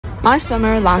My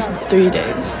summer lasted 3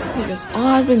 days because all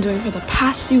I've been doing for the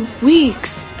past few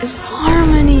weeks is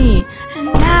harmony and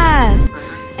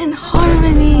math and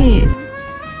harmony.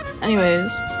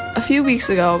 Anyways, a few weeks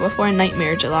ago, before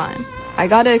Nightmare July, I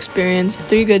got to experience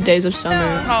 3 good days of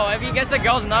summer. Oh, if he gets a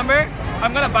girl's number,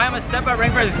 I'm gonna buy him a step-up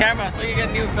ring for his camera so he can get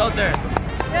a new filter.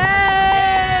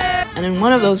 Yay! And in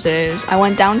one of those days, I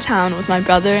went downtown with my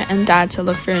brother and dad to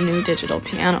look for a new digital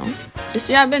piano. This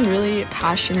year I've been really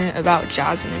passionate about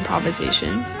jazz and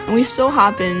improvisation, and we so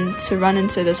happened to run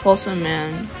into this wholesome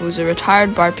man who's a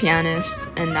retired bar pianist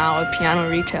and now a piano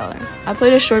retailer. I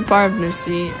played a short bar of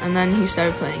Misty, and then he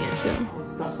started playing it too.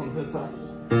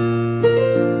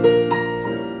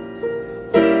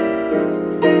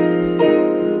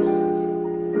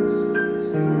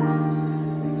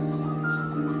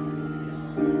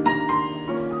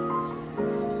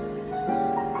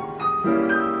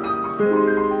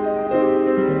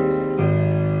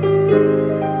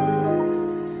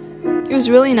 He was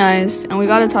really nice, and we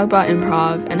got to talk about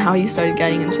improv and how he started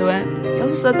getting into it. He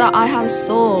also said that I have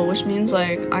soul, which means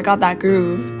like I got that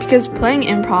groove. Because playing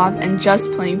improv and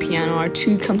just playing piano are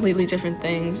 2 completely different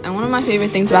things. And one of my favorite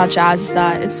things about jazz is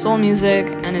that it's soul music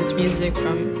and it's music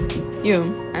from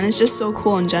you. And it's just so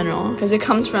cool in general because it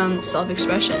comes from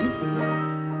self-expression.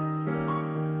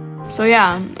 So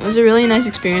yeah, it was a really nice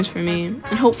experience for me.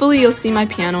 And hopefully you'll see my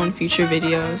piano in future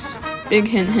videos. Big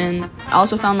hint hint, I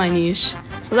also found my niche.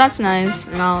 So that's nice,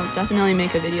 and I'll definitely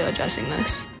make a video addressing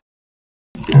this.